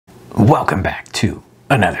Welcome back to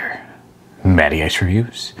another Matty Ice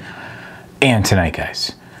Reviews. And tonight,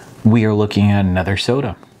 guys, we are looking at another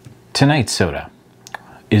soda. Tonight's soda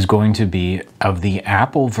is going to be of the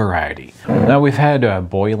apple variety. Now, we've had a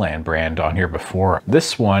Boylan brand on here before.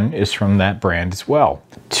 This one is from that brand as well.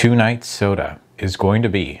 Tonight's soda is going to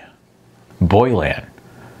be Boylan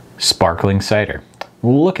Sparkling Cider.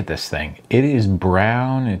 Look at this thing. It is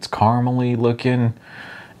brown, it's caramely looking.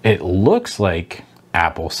 It looks like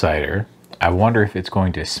apple cider. I wonder if it's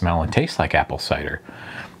going to smell and taste like apple cider.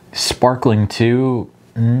 Sparkling too,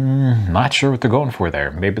 not sure what they're going for there.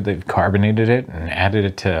 Maybe they've carbonated it and added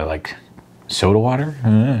it to like soda water,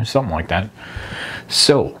 something like that.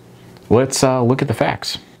 So let's look at the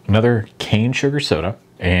facts. Another cane sugar soda,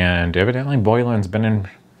 and evidently Boylan's been in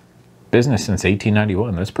business since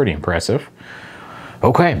 1891. That's pretty impressive.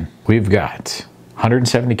 Okay, we've got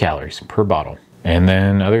 170 calories per bottle. And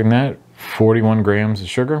then other than that, 41 grams of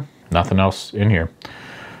sugar, nothing else in here.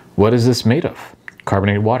 What is this made of?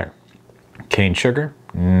 Carbonated water, cane sugar,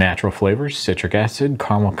 natural flavors, citric acid,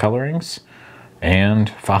 caramel colorings, and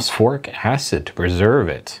phosphoric acid to preserve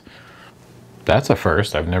it. That's a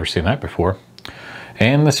first. I've never seen that before.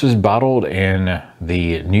 And this was bottled in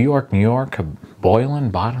the New York,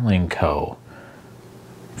 Boylan Bottling Co.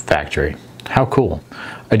 factory. How cool.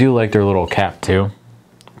 I do like their little cap too.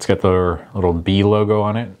 It's got their little B logo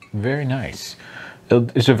on it. Very nice.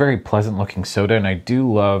 It's a very pleasant looking soda, and I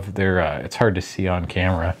do love their, it's hard to see on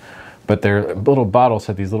camera, but their little bottles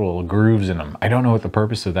have these little grooves in them. I don't know what the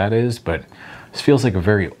purpose of that is, but this feels like a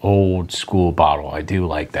very old school bottle. I do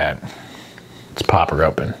like that. Let's pop her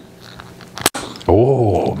open.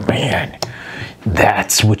 Oh man,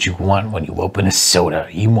 that's what you want when you open a soda.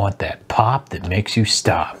 You want that pop that makes you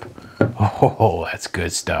stop. Oh, that's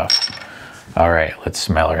good stuff. All right, let's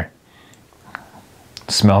smell her.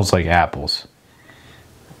 Smells like apples.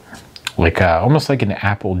 Like almost like an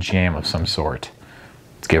apple jam of some sort.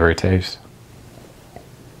 Let's give her a taste.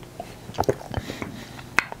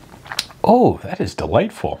 Oh, that is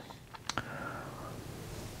delightful.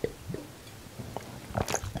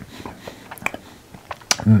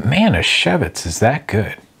 Man, a Chevitz is that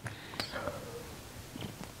good.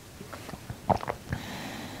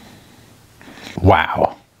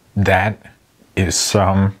 Wow, that is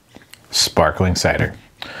some sparkling cider.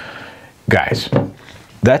 Guys,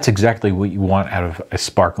 that's exactly what you want out of a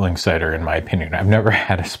sparkling cider, in my opinion. I've never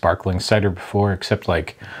had a sparkling cider before, except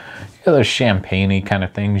like, you know, those champagne-y kind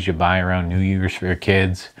of things you buy around New Year's for your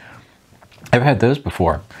kids. I've had those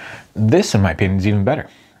before. This, in my opinion, is even better.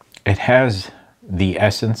 It has the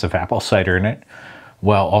essence of apple cider in it,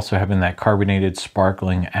 while also having that carbonated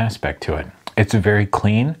sparkling aspect to it. It's very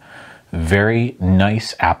clean, very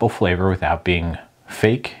nice apple flavor without being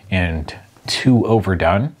fake and too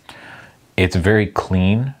overdone. It's very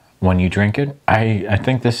clean when you drink it. I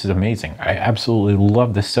think this is amazing. I absolutely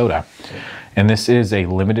love this soda. And this is a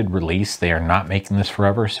limited release. They are not making this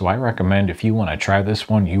forever, so I recommend if you want to try this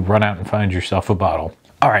one, you run out and find yourself a bottle.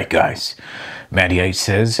 All right, guys. Matty Ice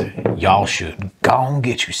says y'all should go and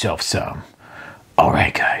get yourself some. All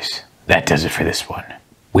right, guys. That does it for this one.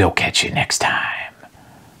 We'll catch you next time.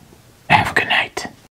 Have a good night.